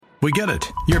We get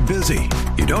it. You're busy.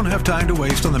 You don't have time to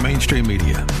waste on the mainstream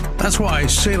media. That's why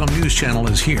Salem News Channel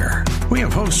is here. We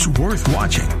have hosts worth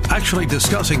watching, actually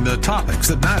discussing the topics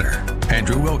that matter.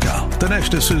 Andrew Wilkow,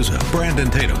 Dinesh D'Souza, Brandon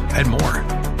Tatum, and more.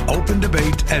 Open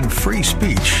debate and free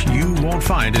speech you won't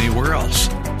find anywhere else.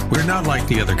 We're not like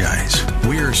the other guys.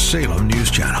 We're Salem News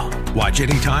Channel. Watch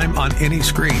anytime on any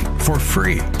screen for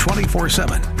free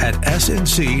 24/7 at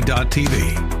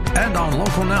snc.tv and on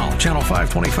Local Now, Channel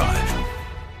 525.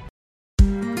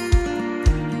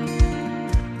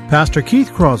 Pastor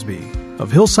Keith Crosby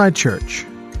of Hillside Church.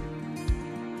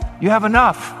 You have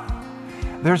enough.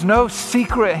 There's no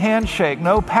secret handshake,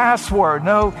 no password,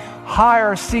 no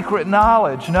higher secret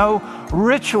knowledge, no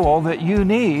ritual that you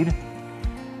need.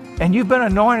 And you've been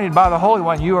anointed by the Holy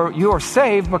One. You are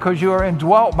saved because you are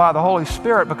indwelt by the Holy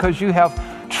Spirit, because you have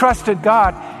trusted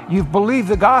God. You've believed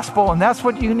the gospel, and that's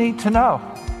what you need to know.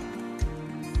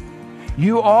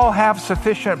 You all have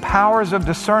sufficient powers of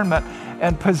discernment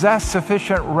and possess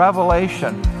sufficient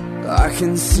revelation. I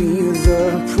can see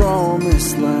the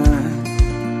promised land,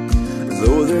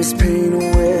 though there's pain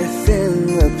within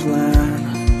the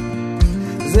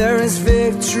plan. There is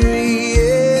victory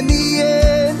in the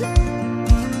end.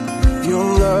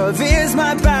 Your love is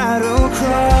my battle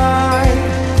cry,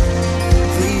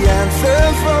 the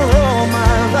anthem for all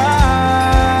my life.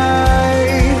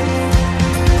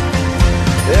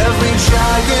 Every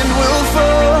giant will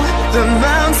fall, the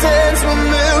mountains will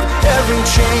move, every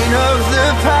chain of the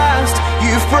past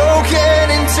you've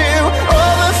broken into.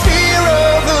 All the fear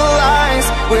of the lies,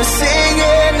 we're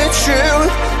singing the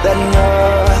truth, that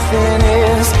nothing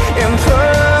is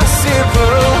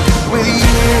impossible with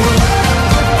you.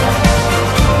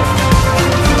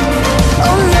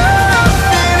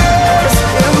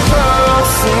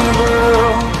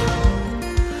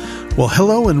 Well,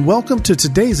 hello and welcome to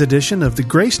today's edition of the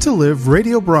Grace to Live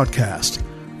radio broadcast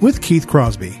with Keith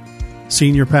Crosby,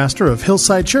 Senior Pastor of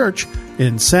Hillside Church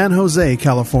in San Jose,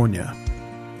 California.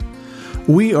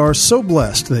 We are so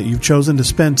blessed that you've chosen to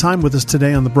spend time with us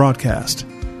today on the broadcast.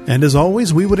 And as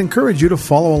always, we would encourage you to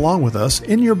follow along with us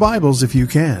in your Bibles if you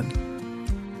can.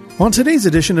 On today's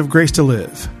edition of Grace to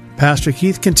Live, Pastor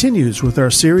Keith continues with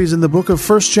our series in the book of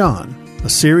 1 John, a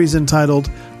series entitled,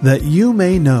 That You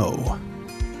May Know.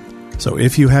 So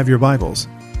if you have your Bibles,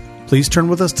 please turn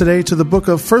with us today to the book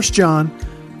of 1 John,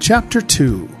 chapter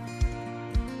 2.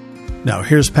 Now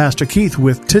here's Pastor Keith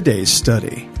with today's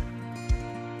study.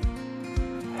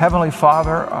 Heavenly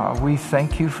Father, we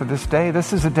thank you for this day.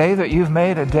 This is a day that you've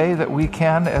made, a day that we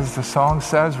can, as the song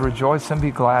says, rejoice and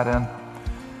be glad in.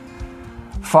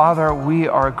 Father, we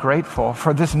are grateful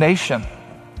for this nation,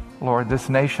 Lord, this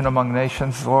nation among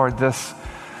nations, Lord,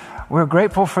 we're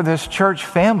grateful for this church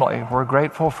family. We're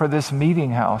grateful for this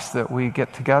meeting house that we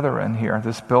get together in here,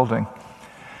 this building.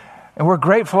 And we're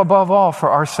grateful above all for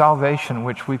our salvation,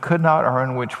 which we could not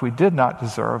earn, which we did not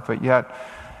deserve, but yet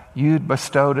you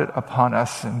bestowed it upon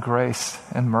us in grace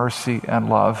and mercy and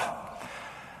love.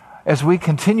 As we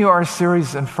continue our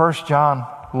series in 1 John,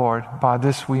 Lord, by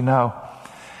this we know,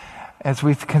 as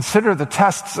we consider the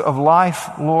tests of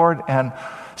life, Lord, and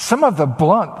some of the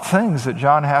blunt things that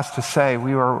John has to say,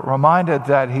 we were reminded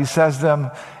that he says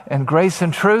them in grace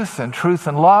and truth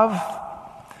and love.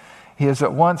 He is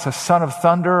at once a son of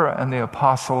thunder and the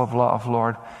apostle of love,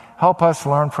 Lord. Help us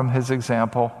learn from his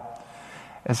example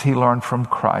as he learned from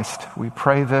Christ. We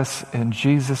pray this in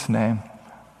Jesus' name.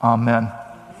 Amen.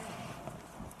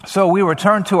 So we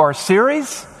return to our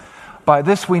series. By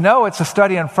this we know, it's a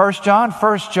study in 1 John.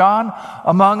 1 John,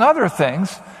 among other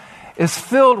things, is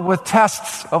filled with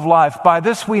tests of life. By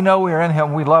this we know we are in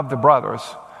him, we love the brothers.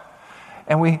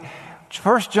 And 1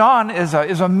 John is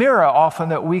a mirror often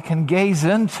that we can gaze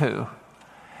into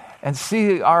and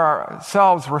see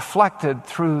ourselves reflected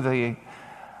through the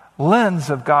lens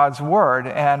of God's Word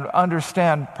and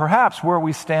understand perhaps where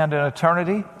we stand in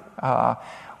eternity.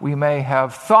 We may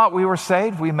have thought we were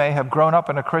saved. We may have grown up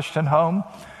in a Christian home.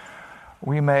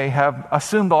 We may have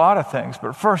assumed a lot of things,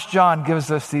 but 1 John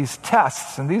gives us these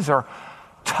tests, and these are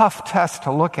tough tests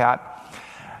to look at.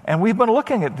 And we've been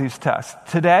looking at these tests.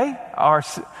 Today,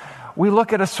 we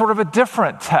look at a sort of a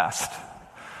different test.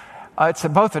 It's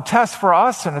both a test for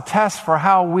us and a test for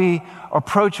how we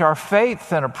approach our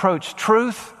faith and approach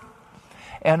truth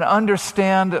and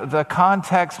understand the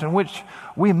context in which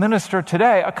we minister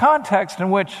today, a context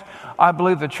in which I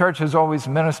believe the church has always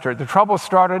ministered. The trouble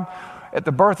started at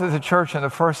the birth of the church in the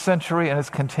first century and has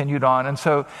continued on. And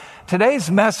so today's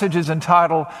message is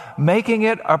entitled, Making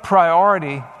It a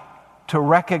Priority to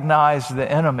Recognize the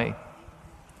Enemy.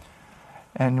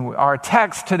 And our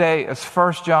text today is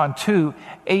 1 John 2,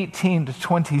 18 to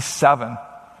 27.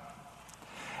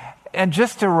 And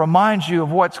just to remind you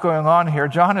of what's going on here,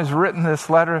 John has written this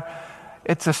letter.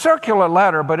 It's a circular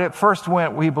letter, but it first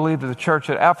went, we believe, to the church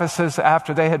at Ephesus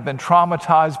after they had been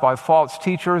traumatized by false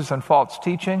teachers and false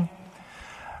teaching.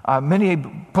 Many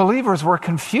believers were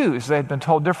confused. They had been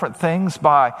told different things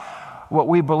by what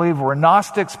we believe were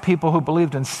Gnostics, people who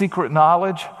believed in secret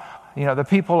knowledge, the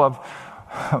people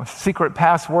of secret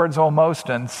passwords almost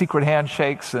and secret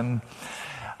handshakes. And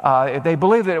they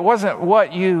believed that it wasn't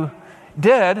what you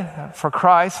did for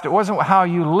Christ, it wasn't how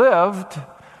you lived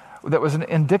that was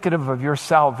indicative of your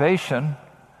salvation,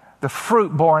 the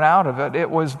fruit born out of it. It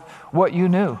was what you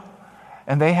knew.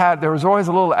 And there was always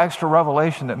a little extra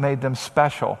revelation that made them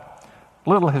special.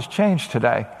 Little has changed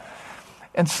today.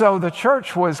 And so the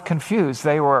church was confused.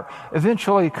 They were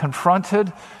eventually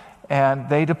confronted, and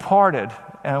they departed.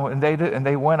 And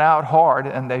they went out hard,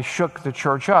 and they shook the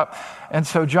church up. And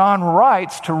so John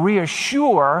writes to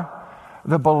reassure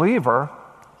the believer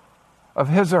of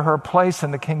his or her place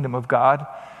in the kingdom of God,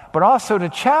 but also to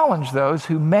challenge those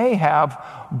who may have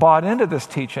bought into this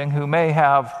teaching, who may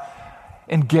have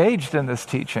engaged in this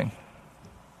teaching.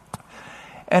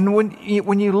 And when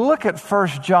you look at 1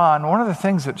 John, one of the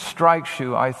things that strikes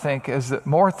you, I think, is that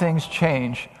more things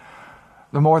change,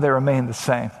 the more they remain the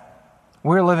same.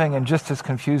 We're living in just as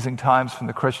confusing times from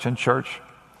the Christian church.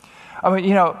 I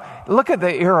mean, look at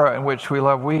the era in which we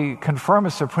live. We confirm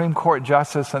a Supreme Court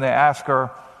justice, and they ask her,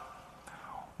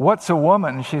 "What's a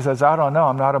woman?" And she says, "I don't know,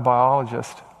 I'm not a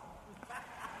biologist."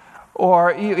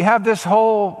 Or you have this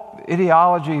whole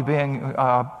ideology being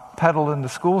peddled in the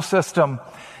school system,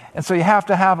 and so you have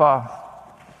to have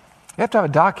a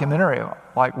documentary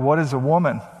like "What is a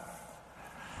woman?"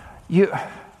 You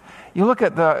look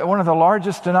at one of the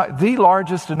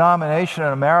largest denomination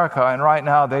in America, and right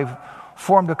now they've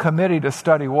formed a committee to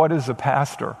study what is a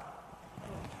pastor.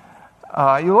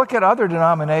 You look at other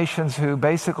denominations who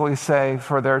basically say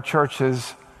for their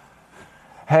churches,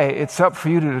 hey, it's up for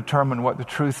you to determine what the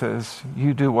truth is.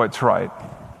 You do what's right.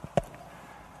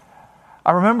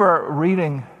 I remember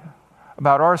reading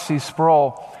about R.C.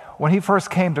 Sproul. When he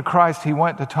first came to Christ, he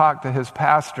went to talk to his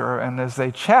pastor, and as they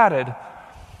chatted,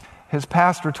 his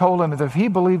pastor told him that if he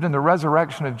believed in the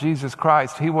resurrection of Jesus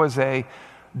Christ, he was a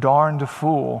darned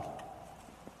fool.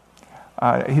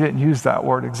 He didn't use that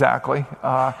word exactly.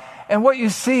 And what you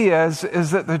see is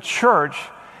that the church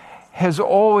has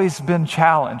always been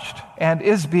challenged and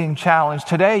is being challenged.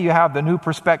 Today you have the new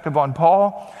perspective on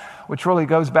Paul, which really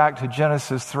goes back to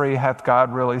Genesis 3, hath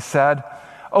God really said.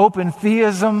 Open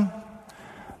theism,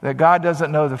 that God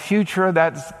doesn't know the future,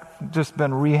 that's just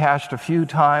been rehashed a few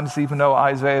times, even though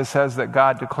Isaiah says that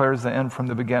God declares the end from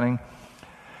the beginning.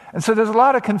 And so there's a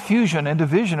lot of confusion and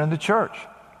division in the church.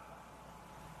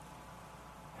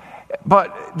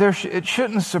 But it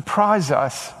shouldn't surprise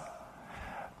us.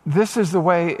 This is the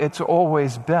way it's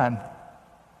always been.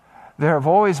 There have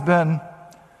always been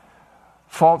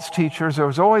false teachers.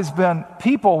 There's always been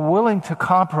people willing to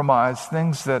compromise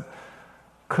things that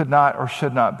could not or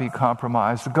should not be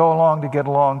compromised. To go along to get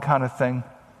along kind of thing.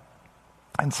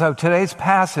 And so today's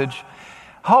passage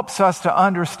helps us to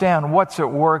understand what's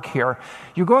at work here.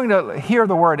 You're going to hear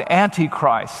the word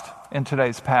Antichrist in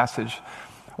today's passage.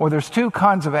 Well, there's two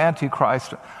kinds of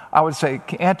Antichrist. I would say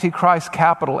Antichrist,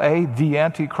 capital A, the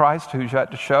Antichrist, who's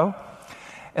yet to show.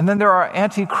 And then there are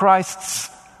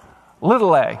Antichrists,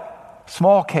 little a,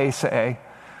 small case a,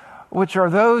 which are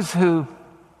those who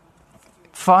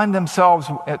find themselves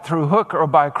through hook or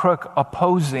by crook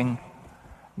opposing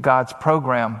God's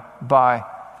program by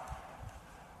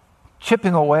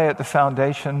chipping away at the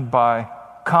foundation, by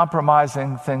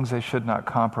compromising things they should not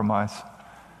compromise.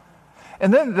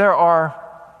 And then there are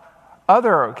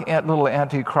other little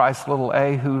Antichrist, little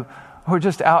a, who are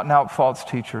just out and out false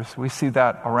teachers. We see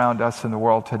that around us in the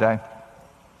world today.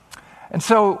 And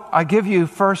so I give you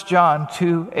 1 John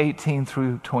 2:18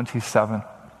 through 27.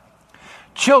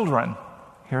 Children,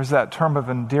 here's that term of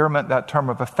endearment, that term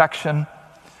of affection.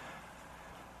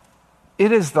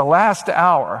 It is the last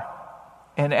hour,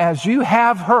 and as you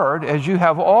have heard, as you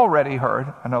have already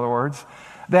heard, in other words,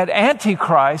 that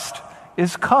Antichrist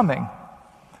is coming.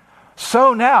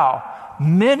 So now,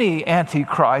 many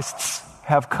Antichrists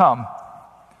have come.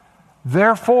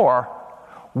 Therefore,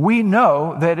 we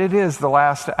know that it is the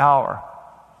last hour.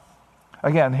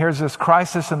 Again, here's this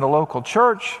crisis in the local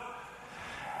church.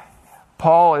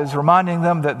 Paul is reminding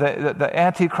them that the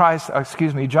Antichrist,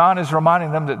 John is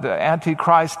reminding them that the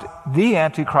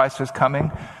Antichrist is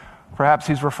coming. Perhaps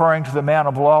he's referring to the man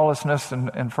of lawlessness in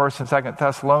 1st and 2nd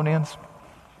Thessalonians.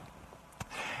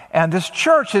 And this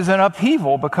church is in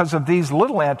upheaval because of these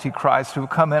little antichrists who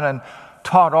come in and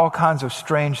taught all kinds of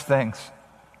strange things.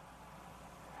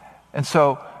 And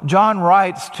so John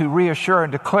writes to reassure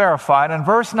and to clarify. And in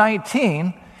verse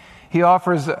 19, he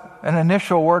offers an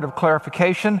initial word of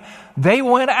clarification. They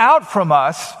went out from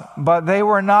us, but they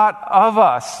were not of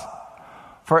us.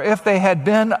 For if they had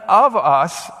been of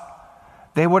us,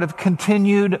 they would have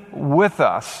continued with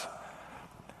us.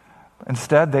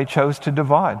 Instead, they chose to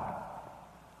divide.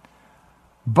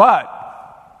 But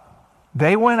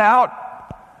they went out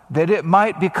that it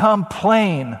might become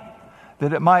plain,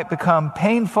 that it might become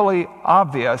painfully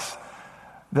obvious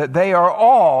that they are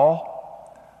all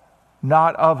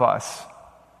not of us.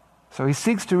 So he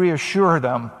seeks to reassure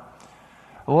them.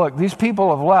 Look, these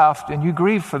people have left and you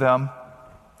grieve for them.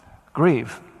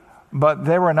 Grieve. But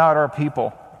they were not our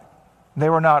people. They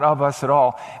were not of us at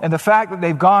all. And the fact that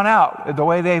they've gone out the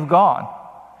way they've gone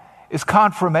is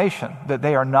confirmation that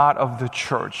they are not of the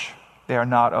church. They are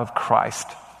not of Christ.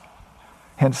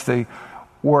 Hence the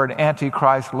word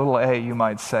Antichrist, little a, you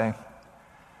might say.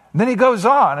 And then he goes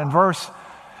on in verse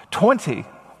 20.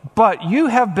 But you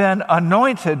have been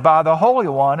anointed by the Holy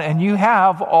One, and you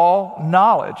have all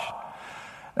knowledge.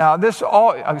 Now,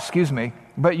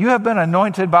 but you have been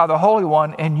anointed by the Holy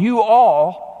One, and you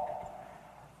all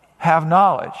have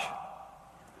knowledge.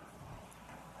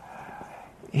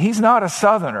 He's not a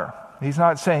southerner. He's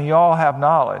not saying you all have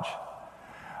knowledge.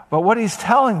 But what he's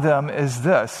telling them is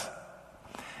this,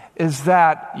 is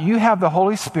that you have the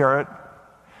Holy Spirit,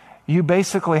 you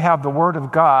basically have the Word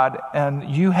of God, and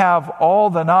you have all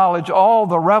the knowledge, all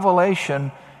the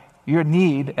revelation you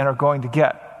need and are going to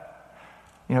get.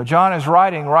 You know, John is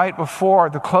writing right before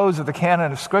the close of the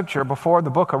canon of Scripture, before the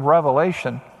book of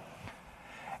Revelation,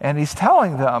 and he's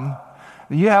telling them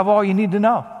that you have all you need to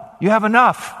know. You have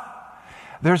enough.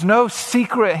 There's no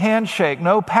secret handshake,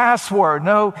 no password,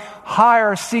 no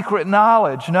higher secret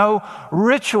knowledge, no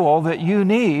ritual that you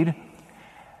need.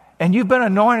 And you've been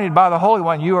anointed by the Holy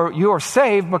One. You are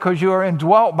saved because you are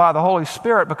indwelt by the Holy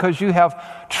Spirit, because you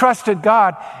have trusted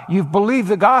God. You've believed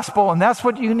the gospel, and that's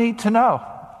what you need to know.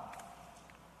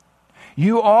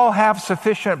 You all have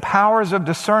sufficient powers of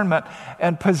discernment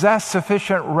and possess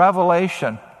sufficient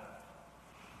revelation.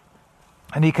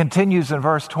 And he continues in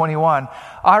verse 21,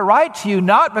 I write to you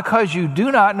not because you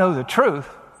do not know the truth,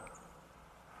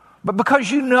 but because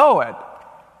you know it,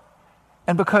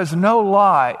 and because no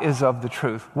lie is of the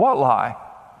truth. What lie?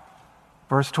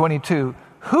 Verse 22,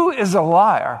 who is a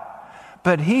liar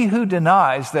but he who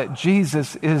denies that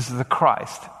Jesus is the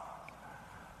Christ?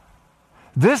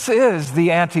 This is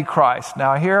the Antichrist.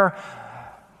 Now here,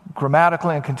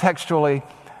 grammatically and contextually,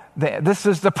 this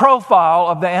is the profile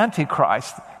of the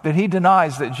Antichrist, that he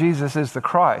denies that Jesus is the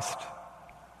Christ.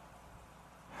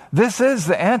 This is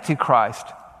the Antichrist,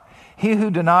 he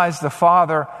who denies the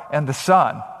Father and the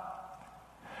Son.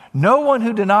 No one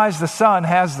who denies the Son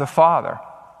has the Father.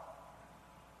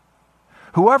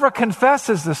 Whoever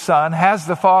confesses the Son has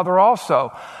the Father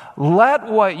also. Let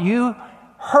what you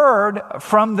heard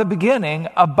from the beginning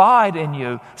abide in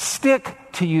you, stick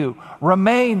to you,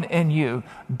 remain in you,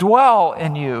 dwell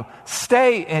in you,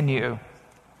 stay in you.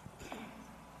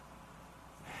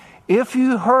 If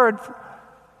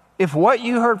what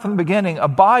you heard from the beginning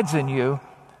abides in you,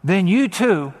 then you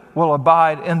too will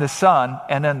abide in the Son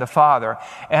and in the Father.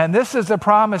 And this is the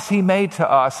promise he made to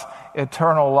us,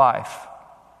 eternal life.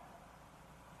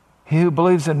 He who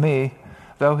believes in me,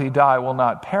 though he die, will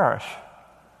not perish.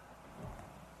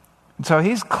 And so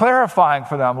he's clarifying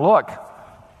for them, look,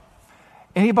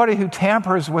 anybody who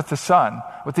tampers with the Son,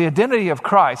 with the identity of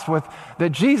Christ, with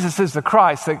that Jesus is the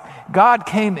Christ, that God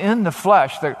came in the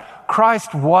flesh,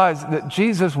 that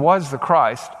Jesus was the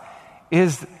Christ,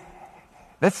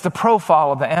 that's the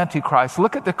profile of the Antichrist.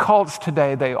 Look at the cults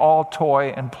today. They all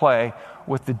toy and play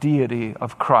with the deity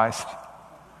of Christ.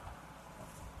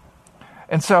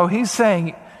 And so he's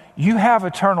saying, you have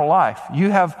eternal life.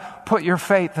 You have put your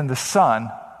faith in the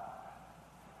Son.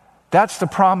 That's the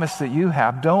promise that you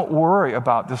have. Don't worry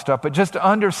about this stuff, but just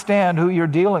understand who you're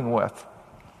dealing with.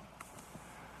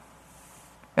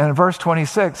 And in verse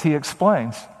 26, he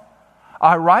explains,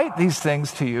 I write these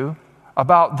things to you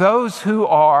about those who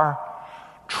are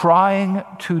trying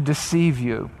to deceive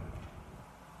you.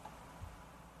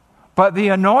 But the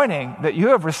anointing that you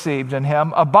have received in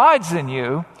him abides in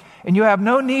you, and you have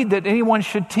no need that anyone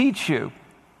should teach you.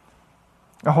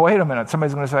 Oh, wait a minute.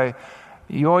 Somebody's going to say,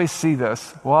 you always see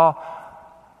this. Well,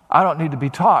 I don't need to be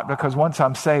taught because once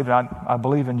I'm saved, I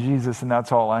believe in Jesus and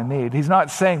that's all I need. He's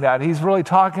not saying that. He's really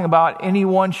talking about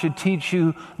anyone should teach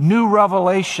you new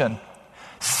revelation,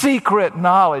 secret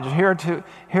knowledge,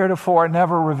 heretofore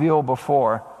never revealed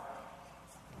before.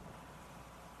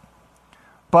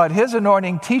 But His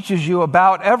anointing teaches you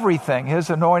about everything. His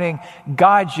anointing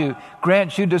guides you,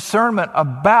 grants you discernment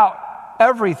about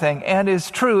everything, and is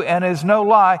true and is no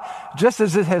lie. Just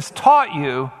as it has taught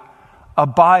you,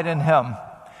 abide in Him.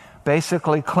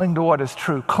 Basically, cling to what is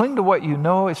true. Cling to what you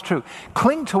know is true.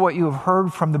 Cling to what you have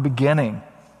heard from the beginning.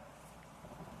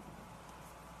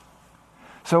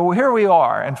 So here we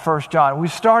are in 1 John. We're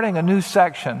starting a new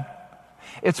section.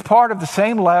 It's part of the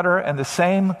same letter and the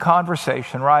same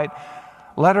conversation, right?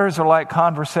 Letters are like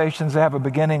conversations. They have a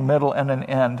beginning, middle, and an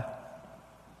end.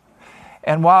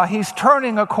 And while he's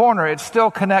turning a corner, it's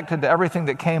still connected to everything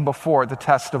that came before, the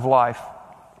test of life.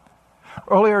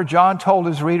 Earlier, John told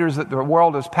his readers that the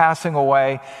world is passing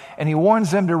away, and he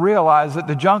warns them to realize that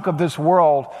the junk of this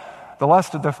world, the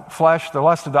lust of the flesh, the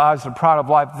lust of the eyes, the pride of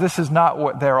life, this is not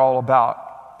what they're all about.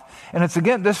 And it's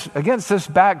against this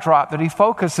backdrop that he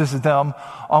focuses them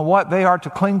on what they are to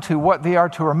cling to, what they are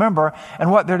to remember,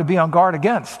 and what they're to be on guard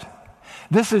against.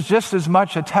 This is just as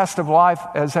much a test of life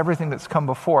as everything that's come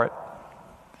before it.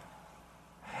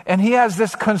 And he has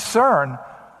this concern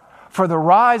for the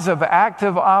rise of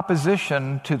active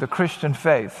opposition to the Christian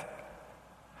faith.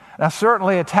 Now,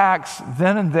 certainly attacks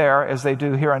then and there, as they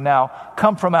do here and now,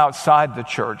 come from outside the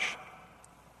church.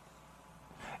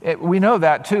 We know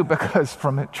that too because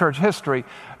from church history,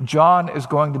 John is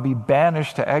going to be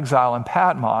banished to exile in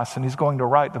Patmos, and he's going to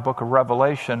write the book of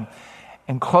Revelation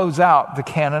and close out the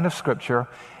canon of Scripture,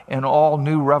 and all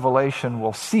new revelation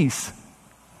will cease.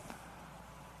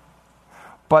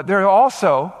 But there are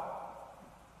also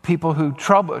people who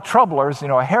troublers,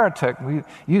 a heretic. We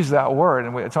use that word,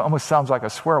 and it almost sounds like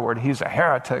a swear word. He's a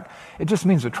heretic. It just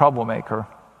means a troublemaker.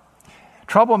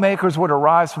 Troublemakers would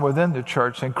arise from within the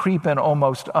church and creep in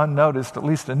almost unnoticed, at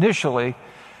least initially,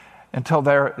 until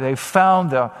they've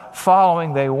found the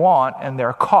following they want and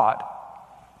they're caught.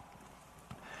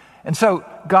 And so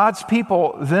God's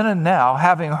people then and now,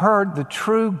 having heard the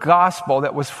true gospel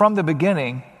that was from the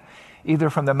beginning, either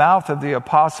from the mouth of the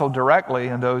apostle directly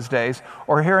in those days,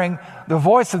 or hearing the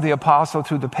voice of the apostle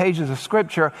through the pages of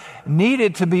Scripture,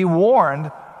 needed to be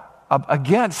warned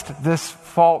against this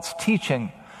false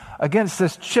teaching, against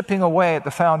this chipping away at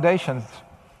the foundations.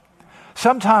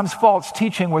 Sometimes false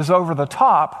teaching was over the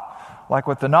top, like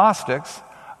with the Gnostics.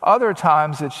 Other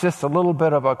times it's just a little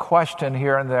bit of a question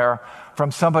here and there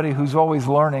from somebody who's always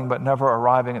learning but never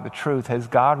arriving at the truth. Has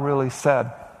God really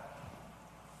said?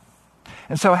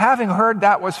 And so having heard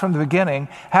that was from the beginning,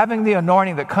 having the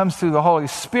anointing that comes through the Holy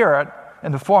Spirit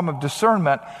in the form of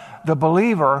discernment, the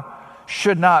believer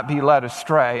should not be led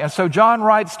astray. And so John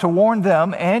writes to warn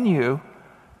them and you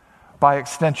by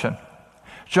extension.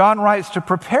 John writes to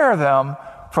prepare them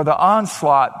for the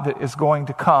onslaught that is going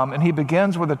to come. And he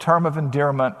begins with a term of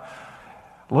endearment,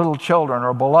 little children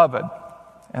or beloved.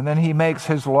 And then he makes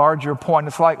his larger point.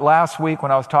 It's like last week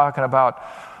when I was talking about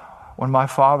when my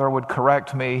father would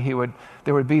correct me,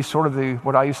 there would be sort of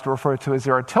what I used to refer to as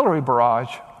the artillery barrage,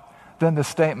 then the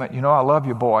statement, I love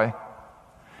you, boy,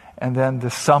 and then the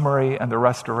summary and the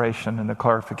restoration and the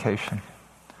clarification.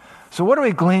 So what do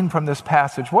we glean from this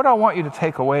passage? What I want you to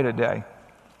take away today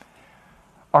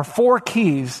are 4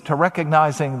 keys to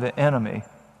recognizing the enemy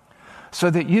so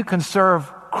that you can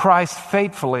serve Christ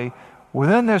faithfully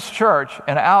within this church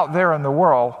and out there in the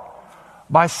world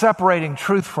by separating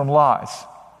truth from lies,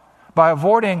 by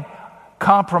avoiding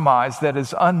compromise that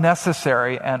is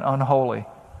unnecessary and unholy.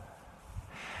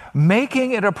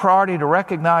 Making it a priority to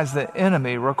recognize the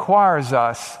enemy requires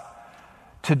us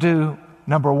to do,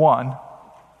 number 1,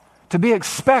 to be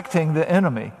expecting the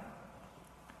enemy.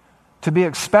 To be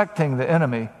expecting the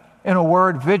enemy. In a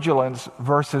word, vigilance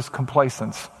versus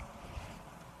complacence.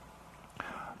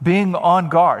 Being on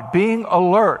guard, being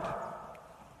alert.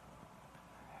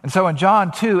 And so in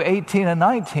John 2:18 and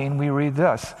 19, we read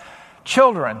this.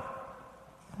 Children,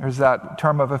 there's that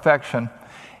term of affection.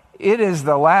 It is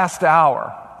the last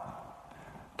hour.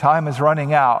 Time is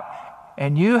running out.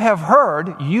 And you have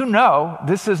heard,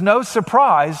 this is no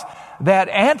surprise, that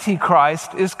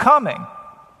Antichrist is coming.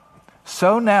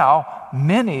 So now,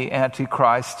 many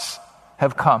Antichrists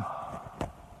have come.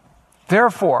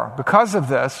 Therefore, because of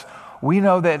this, we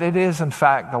know that it is in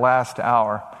fact the last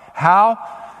hour. How?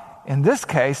 In this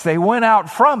case, they went out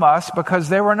from us because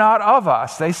they were not of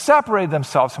us. They separated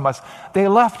themselves from us. They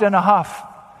left in a huff.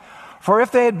 For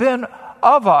if they had been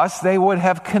of us, they would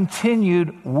have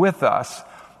continued with us.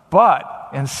 But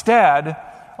instead,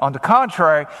 on the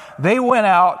contrary, they went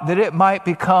out that it might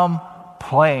become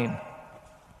plain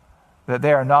that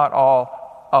they are not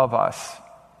all of us.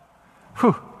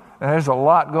 Whew. There's a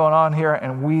lot going on here,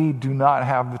 and we do not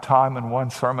have the time in one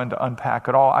sermon to unpack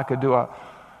it all. I could do a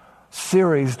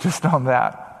series just on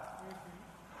that.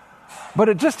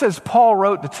 But just as Paul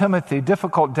wrote to Timothy,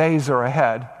 difficult days are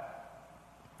ahead.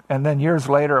 And then years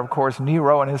later, of course,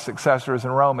 Nero and his successors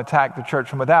in Rome attacked the church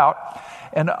from without.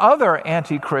 And other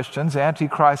anti-Christians,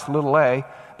 Antichrist little a,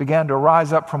 began to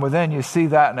rise up from within. You see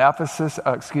that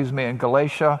in in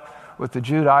Galatia with the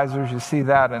Judaizers. You see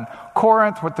that in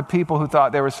Corinth with the people who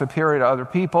thought they were superior to other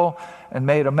people and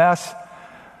made a mess.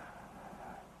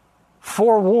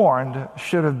 Forewarned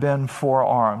should have been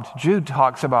forearmed. Jude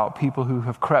talks about people who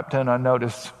have crept in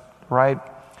unnoticed, right?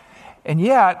 And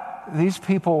yet, these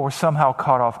people were somehow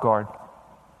caught off guard.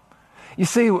 You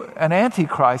see, an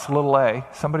antichrist, little a,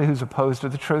 somebody who's opposed to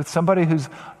the truth, somebody who's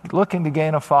looking to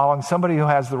gain a following, somebody who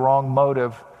has the wrong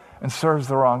motive and serves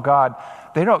the wrong God,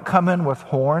 they don't come in with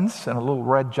horns and a little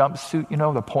red jumpsuit,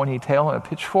 the pointy tail and a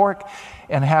pitchfork,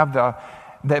 and have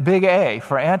the big A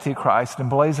for Antichrist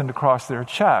emblazoned across their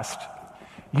chest.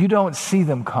 You don't see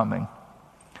them coming.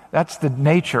 That's the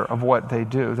nature of what they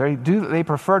do. They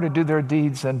prefer to do their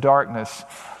deeds in darkness,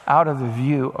 out of the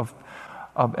view of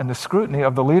and the scrutiny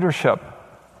of the leadership.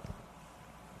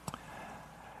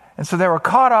 And so they were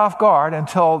caught off guard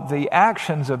until the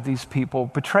actions of these people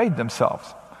betrayed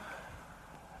themselves.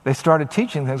 They started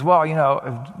teaching things. Well,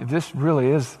 if this really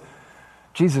is,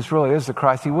 Jesus really is the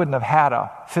Christ, he wouldn't have had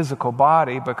a physical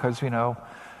body because,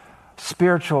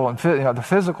 spiritual and the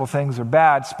physical things are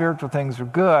bad, spiritual things are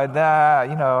good.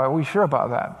 Are we sure about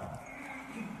that?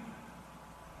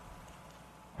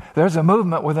 There's a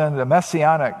movement within the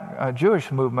Messianic Jewish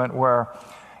movement where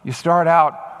you start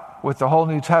out with the whole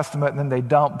New Testament and then they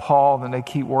dump Paul, then they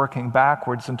keep working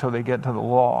backwards until they get to the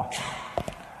law.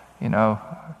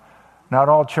 Not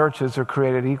all churches are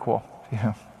created equal.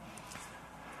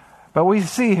 But we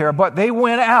see here, but they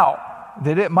went out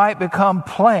that it might become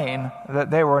plain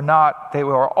that they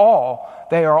are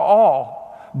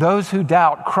all, those who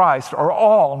doubt Christ are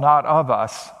all not of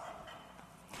us.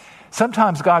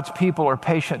 Sometimes God's people are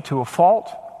patient to a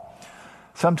fault.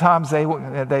 Sometimes they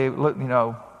look,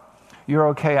 you're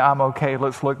okay, I'm okay,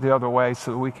 let's look the other way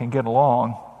so that we can get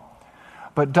along.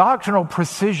 But doctrinal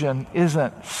precision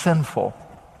isn't sinful.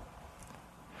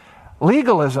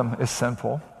 Legalism is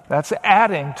sinful. That's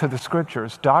adding to the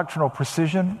scriptures. Doctrinal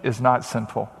precision is not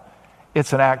sinful.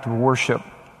 It's an act of worship.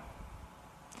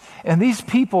 And these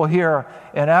people here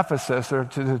in Ephesus, or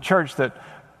to the church that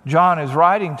John is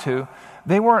writing to,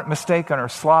 they weren't mistaken or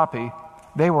sloppy.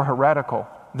 They were heretical.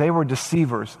 They were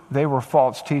deceivers. They were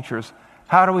false teachers.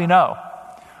 How do we know?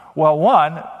 Well,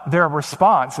 one, their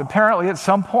response. Apparently at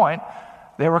some point,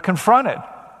 they were confronted.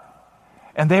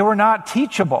 And they were not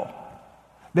teachable.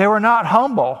 They were not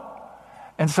humble.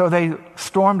 And so they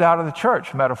stormed out of the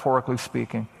church, metaphorically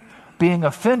speaking, being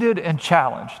offended and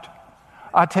challenged.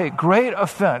 I take great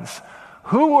offense.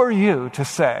 Who are you to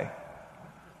say?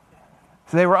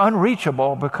 They were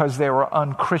unreachable because they were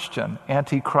unchristian,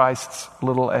 antichrists,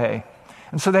 little a.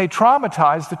 And so they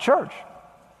traumatized the church.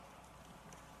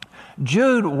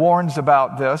 Jude warns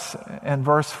about this in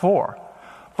verse 4.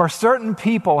 For certain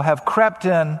people have crept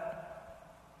in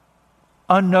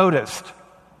unnoticed,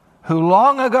 who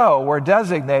long ago were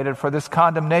designated for this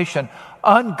condemnation,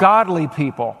 ungodly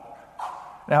people.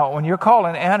 Now, when you're called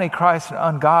an antichrist and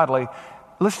ungodly,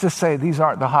 let's just say these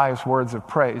aren't the highest words of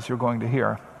praise you're going to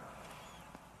hear.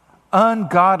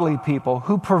 Ungodly people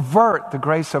who pervert the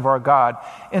grace of our God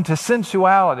into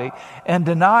sensuality and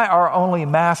deny our only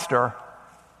Master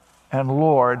and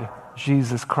Lord,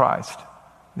 Jesus Christ.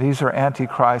 These are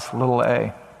antichrist, little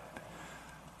a.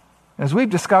 As we've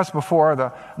discussed before,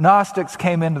 the Gnostics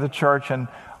came into the church and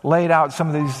laid out some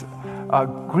of these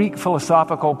Greek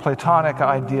philosophical Platonic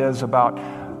ideas about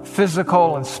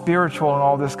physical and spiritual and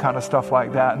all this kind of stuff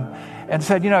like that, and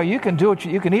said, you can do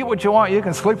you can eat what you want, you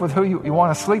can sleep with who you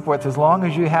want to sleep with as long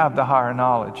as you have the higher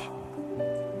knowledge.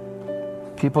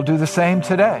 People do the same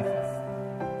today.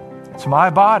 It's my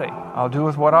body. I'll do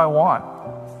with what I want.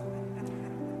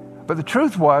 But the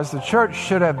truth was, the church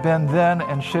should have been then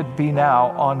and should be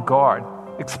now on guard,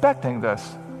 expecting this.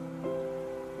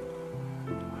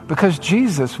 Because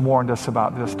Jesus warned us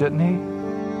about this, didn't he?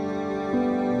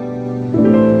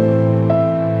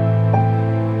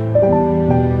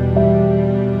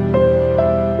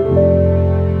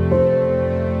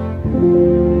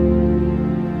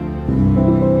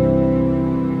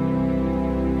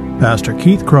 Pastor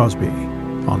Keith Crosby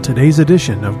on today's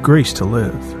edition of Grace to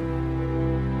Live.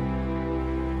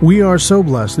 We are so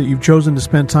blessed that you've chosen to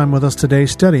spend time with us today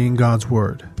studying God's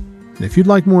Word. And if you'd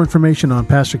like more information on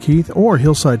Pastor Keith or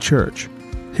Hillside Church,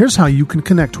 here's how you can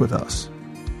connect with us.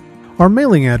 Our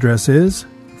mailing address is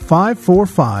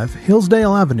 545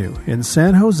 Hillsdale Avenue in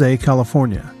San Jose,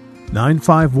 California,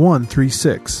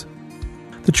 95136.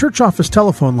 The church office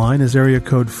telephone line is area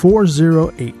code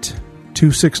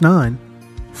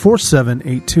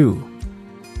 408-269-4782.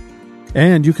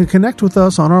 And you can connect with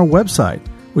us on our website,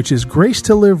 which is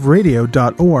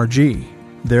gracetoliveradio.org.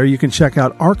 There you can check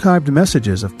out archived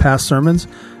messages of past sermons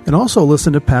and also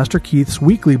listen to Pastor Keith's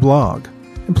weekly blog.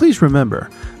 And please remember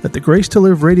that the Grace to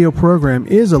Live radio program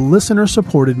is a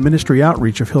listener-supported ministry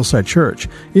outreach of Hillside Church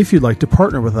if you'd like to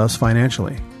partner with us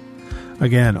financially.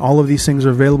 Again, all of these things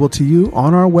are available to you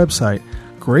on our website,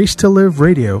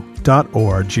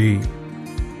 gracetoliveradio.org.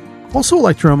 Also, I'd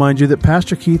like to remind you that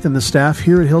Pastor Keith and the staff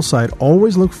here at Hillside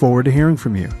always look forward to hearing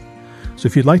from you. So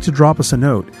if you'd like to drop us a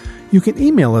note, you can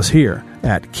email us here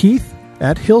at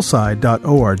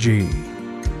keith@hillside.org.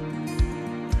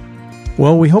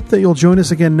 Well, we hope that you'll join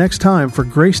us again next time for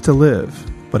Grace to Live.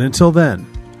 But until then,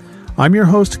 I'm your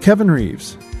host, Kevin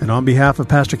Reeves, and on behalf of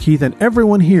Pastor Keith and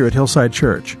everyone here at Hillside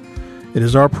Church, it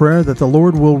is our prayer that the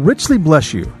Lord will richly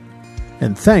bless you.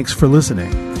 And thanks for listening.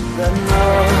 That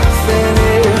nothing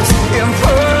is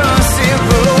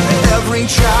impossible. Every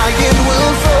giant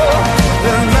will fall.